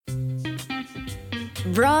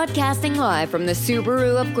Broadcasting live from the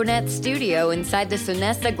Subaru of Gwinnett studio inside the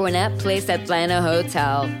Sonesta Gwinnett Place Atlanta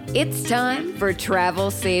Hotel. It's time for Travel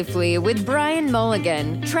Safely with Brian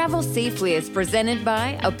Mulligan. Travel Safely is presented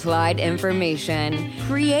by Applied Information,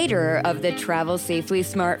 creator of the Travel Safely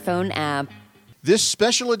smartphone app. This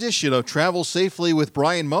special edition of Travel Safely with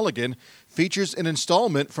Brian Mulligan features an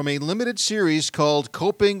installment from a limited series called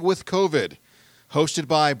Coping with COVID. Hosted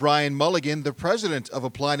by Brian Mulligan, the president of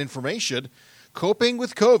Applied Information, Coping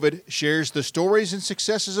with COVID shares the stories and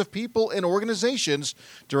successes of people and organizations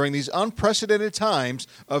during these unprecedented times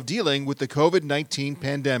of dealing with the COVID-19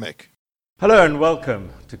 pandemic. Hello and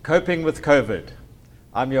welcome to Coping with COVID.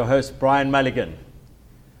 I'm your host, Brian Mulligan.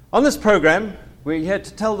 On this program, we're here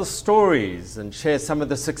to tell the stories and share some of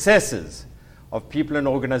the successes of people and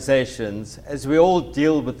organizations as we all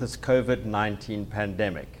deal with this COVID-19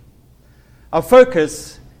 pandemic. Our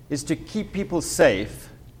focus is to keep people safe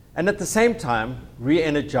and at the same time,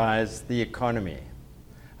 re-energize the economy.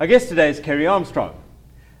 Our guest today is Kerry Armstrong,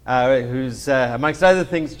 who's, amongst other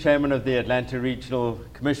things, chairman of the Atlanta Regional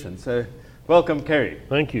Commission. So, welcome, Kerry.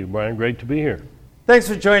 Thank you, Brian. Great to be here. Thanks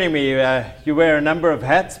for joining me. You wear a number of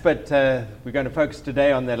hats, but we're going to focus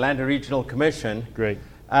today on the Atlanta Regional Commission. Great.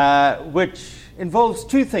 Which involves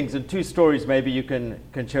two things and two stories maybe you can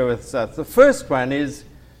share with us. The first one is,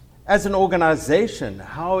 as an organization,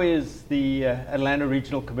 how is the Atlanta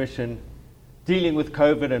Regional Commission dealing with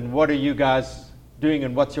COVID, and what are you guys doing,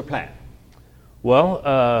 and what's your plan?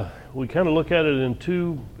 Well, we kind of look at it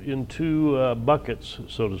in two buckets,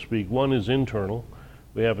 so to speak. One is internal.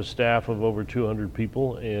 We have a staff of over 200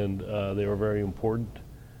 people, and they are very important,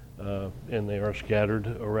 and they are scattered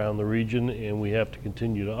around the region, and we have to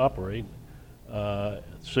continue to operate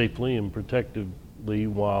safely and protectively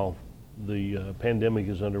while the pandemic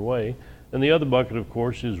is underway. And the other bucket, of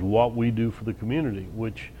course, is what we do for the community,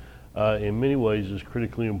 which in many ways is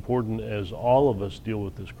critically important as all of us deal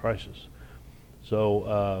with this crisis.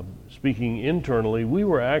 So speaking internally, we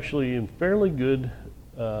were actually in fairly good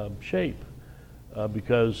shape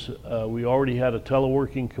because we already had a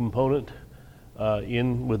teleworking component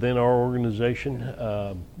within our organization.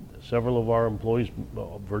 Several of our employees,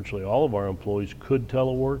 virtually all of our employees, could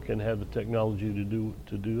telework and had the technology to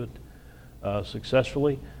do it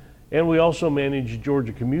successfully. And we also manage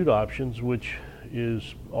Georgia Commute Options, which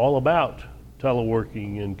is all about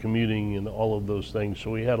teleworking and commuting and all of those things. So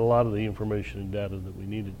we had a lot of the information and data that we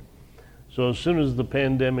needed. So as soon as the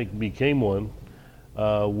pandemic became one,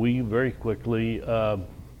 we very quickly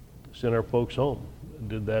sent our folks home.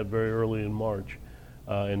 Did that very early in March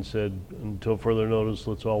and said, until further notice,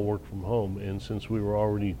 let's all work from home. And since we were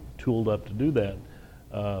already tooled up to do that,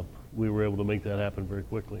 we were able to make that happen very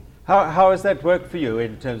quickly. How has that worked for you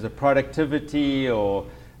in terms of productivity or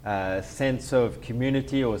sense of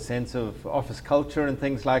community or sense of office culture and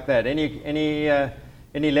things like that?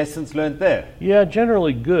 Any lessons learned there? Yeah,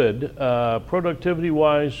 generally good.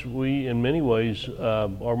 Productivity-wise, we in many ways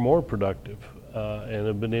are more productive and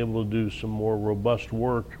have been able to do some more robust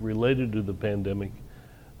work related to the pandemic.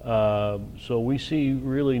 So we see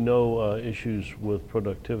really no issues with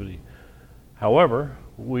productivity. However,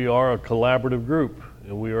 we are a collaborative group,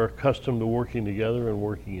 and we are accustomed to working together and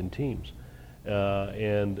working in teams.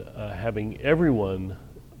 And having everyone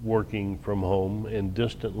working from home and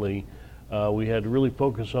distantly, we had to really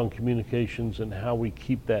focus on communications and how we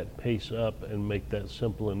keep that pace up and make that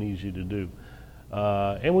simple and easy to do.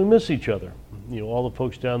 And we miss each other. You know, all the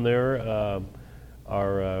folks down there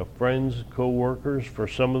are friends, co-workers. For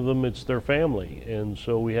some of them, it's their family. And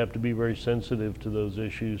so we have to be very sensitive to those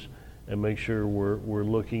issues and make sure we're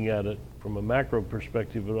looking at it from a macro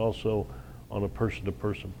perspective, but also on a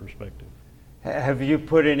person-to-person perspective. Have you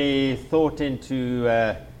put any thought into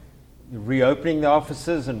reopening the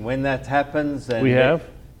offices and when that happens? And we have.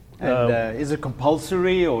 And is it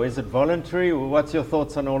compulsory or is it voluntary? What's your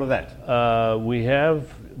thoughts on all of that? We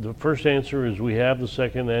have. The first answer is we have. The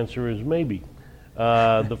second answer is maybe.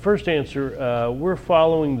 The first answer, we're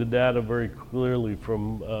following the data very clearly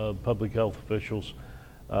from public health officials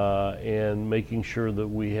and making sure that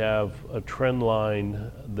we have a trend line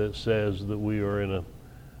that says that we are in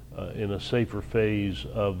a safer phase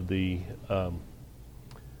of the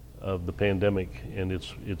pandemic and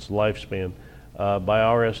its lifespan. By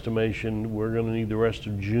our estimation, we're going to need the rest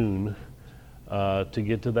of June to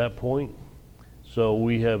get to that point. So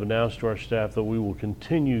we have announced to our staff that we will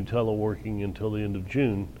continue teleworking until the end of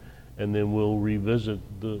June, and then we'll revisit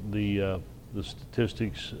the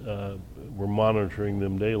statistics. We're monitoring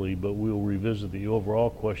them daily, but we'll revisit the overall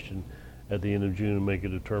question at the end of June and make a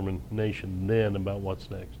determination then about what's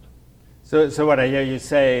next. So what I hear you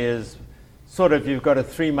say is sort of you've got a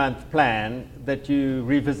 3-month plan that you're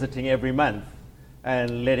revisiting every month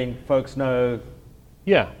and letting folks know.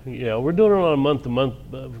 Yeah, we're doing it on a month-to-month,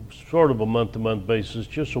 sort of a month-to-month basis,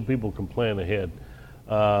 just so people can plan ahead.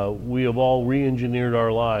 We have all re-engineered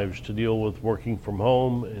our lives to deal with working from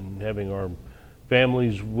home and having our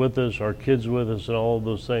families with us, our kids with us, and all of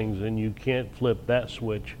those things, and you can't flip that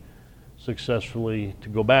switch successfully to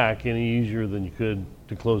go back any easier than you could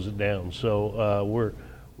to close it down. So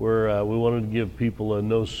we wanted to give people a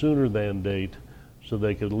no sooner than date so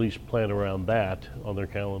they could at least plan around that on their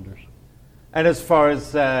calendars. And as far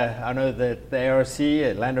as I know that the ARC,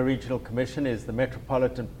 Atlanta Regional Commission, is the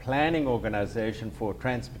Metropolitan Planning Organization for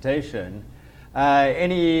Transportation.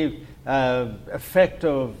 Any effect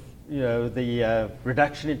of the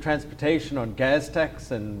reduction in transportation on gas tax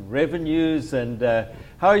and revenues, and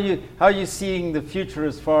how are you seeing the future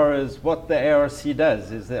as far as what the ARC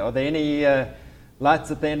does? Are there any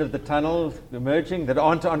lights at the end of the tunnel emerging that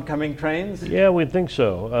aren't oncoming trains? Yeah, we think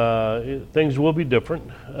so. Things will be different,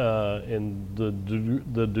 and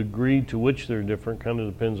the degree to which they're different kind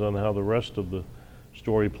of depends on how the rest of the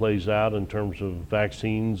story plays out in terms of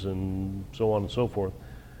vaccines and so on and so forth.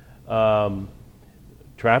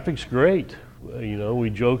 Traffic's great.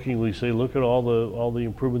 We jokingly say, look at all the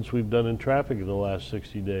improvements we've done in traffic in the last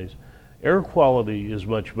 60 days. Air quality is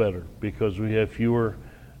much better because we have fewer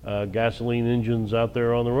gasoline engines out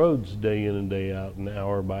there on the roads day in and day out and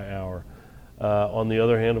hour by hour. On the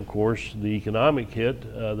other hand, of course, the economic hit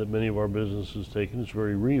that many of our businesses taken is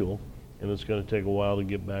very real, and it's going to take a while to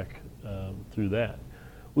get back through that.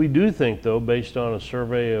 We do think, though, based on a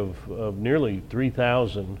survey of nearly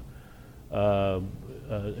 3,000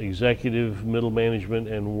 executive, middle management,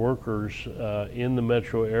 and workers in the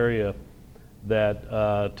metro area, that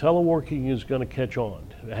teleworking is going to catch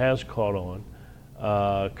on. It has caught on.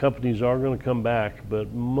 Companies are going to come back,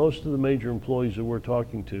 but most of the major employees that we're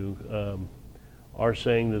talking to are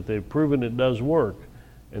saying that they've proven it does work,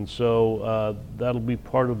 and so that'll be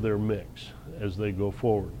part of their mix as they go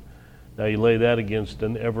forward. Now you lay that against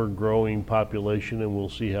an ever-growing population, and we'll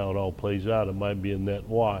see how it all plays out. It might be a net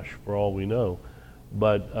wash for all we know,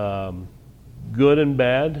 but good and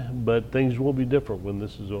bad, but things will be different when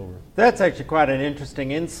this is over. That's actually quite an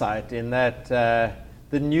interesting insight in that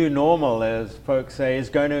the new normal, as folks say, is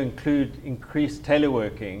going to include increased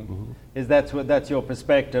teleworking. Mm-hmm. That's your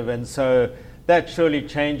perspective, and so that surely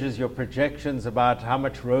changes your projections about how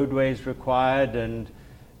much roadway is required and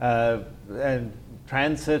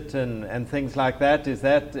transit and things like that. Is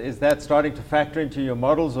that starting to factor into your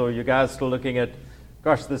models, or are you guys still looking at,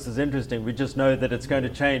 gosh, this is interesting, we just know that it's going to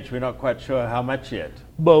change, we're not quite sure how much yet?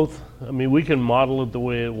 Both. I mean, we can model it the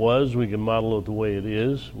way it was, we can model it the way it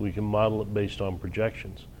is, we can model it based on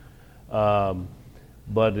projections.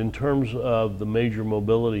 But in terms of the major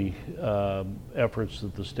mobility efforts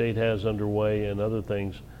that the state has underway and other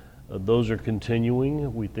things, those are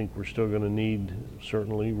continuing. We think we're still going to need,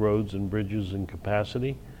 certainly, roads and bridges and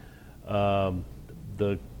capacity. The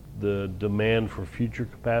demand for future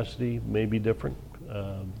capacity may be different.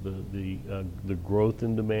 The growth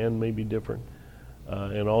in demand may be different,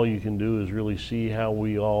 and all you can do is really see how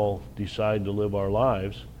we all decide to live our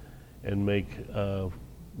lives and make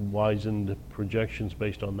wizened projections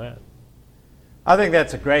based on that. I think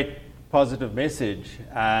that's a great positive message,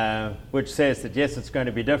 which says that yes, it's going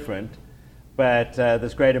to be different, but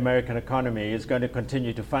this great American economy is going to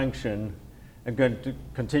continue to function and going to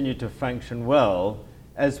continue to function well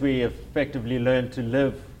as we effectively learn to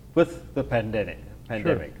live with the pandemic.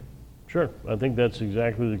 Sure. I think that's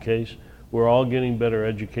exactly the case. We're all getting better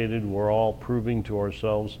educated. We're all proving to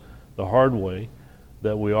ourselves the hard way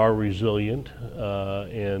that we are resilient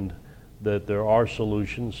and that there are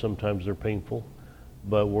solutions. Sometimes they're painful,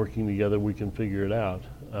 but working together we can figure it out.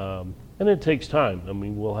 And it takes time. I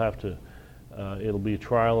mean, we'll have to, it'll be a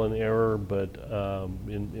trial and error, but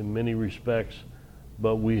in many respects,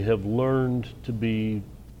 but we have learned to be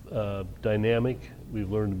dynamic. We've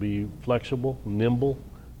learned to be flexible, nimble,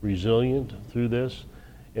 resilient through this.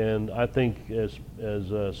 And I think as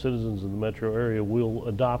citizens of the metro area, we'll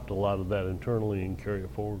adopt a lot of that internally and carry it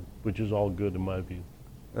forward, which is all good in my view.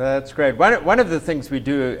 That's great. One of the things we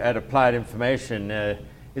do at Applied Information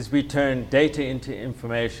is we turn data into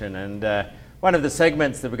information. And one of the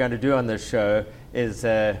segments that we're going to do on this show is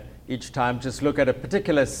each time just look at a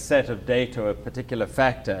particular set of data or a particular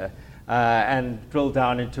factor and drill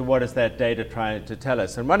down into what is that data trying to tell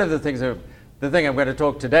us. And one of the things, the thing I'm going to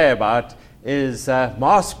talk today about is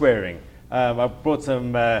mask wearing. I've brought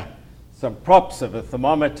some props of a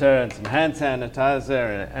thermometer and some hand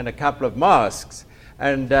sanitizer and a couple of masks.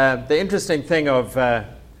 And the interesting thing of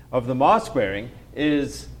the mask wearing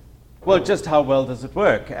is Well, just how well does it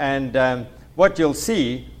work? And what you'll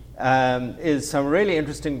see is some really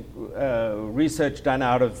interesting research done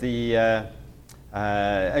out of the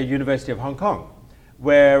University of Hong Kong,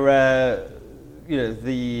 where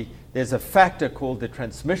there's a factor called the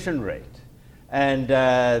transmission rate. And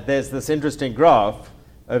there's this interesting graph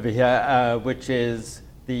over here, which is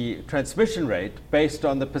the transmission rate based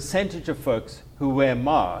on the percentage of folks who wear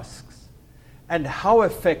masks and how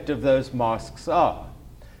effective those masks are.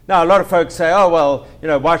 Now, a lot of folks say, oh, well,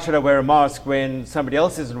 why should I wear a mask when somebody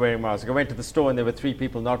else isn't wearing a mask? I went to the store and there were 3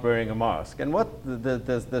 people not wearing a mask. And what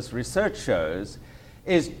this research shows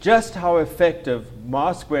is just how effective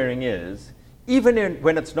mask wearing is, even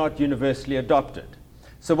when it's not universally adopted.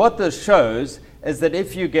 So what this shows is that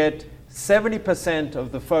if you get 70%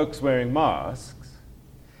 of the folks wearing masks,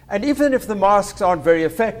 and even if the masks aren't very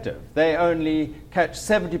effective, they only catch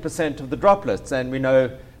 70% of the droplets, and we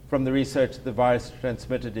know from the research that the virus is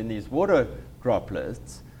transmitted in these water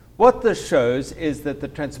droplets, what this shows is that the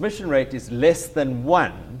transmission rate is less than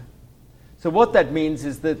 1. So what that means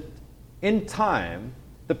is that in time,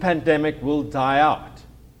 the pandemic will die out.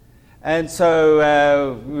 And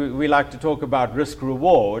so we like to talk about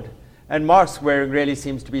risk-reward, and mask wearing really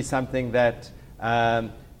seems to be something that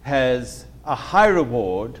has a high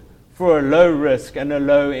reward for a low risk and a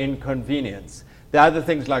low inconvenience. There are other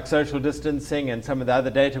things like social distancing and some of the other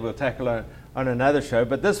data we'll tackle on another show,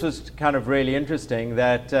 but this was kind of really interesting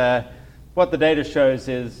that what the data shows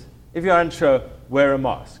is if you're unsure, wear a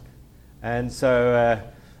mask. And so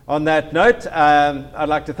on that note, I'd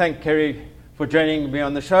like to thank Kerry for joining me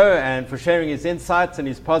on the show and for sharing his insights and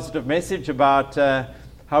his positive message about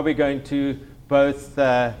how we're going to both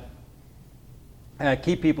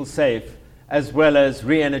keep people safe as well as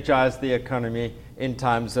re-energize the economy in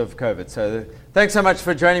times of COVID. So thanks so much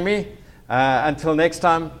for joining me. Until next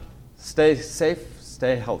time, stay safe,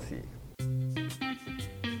 stay healthy.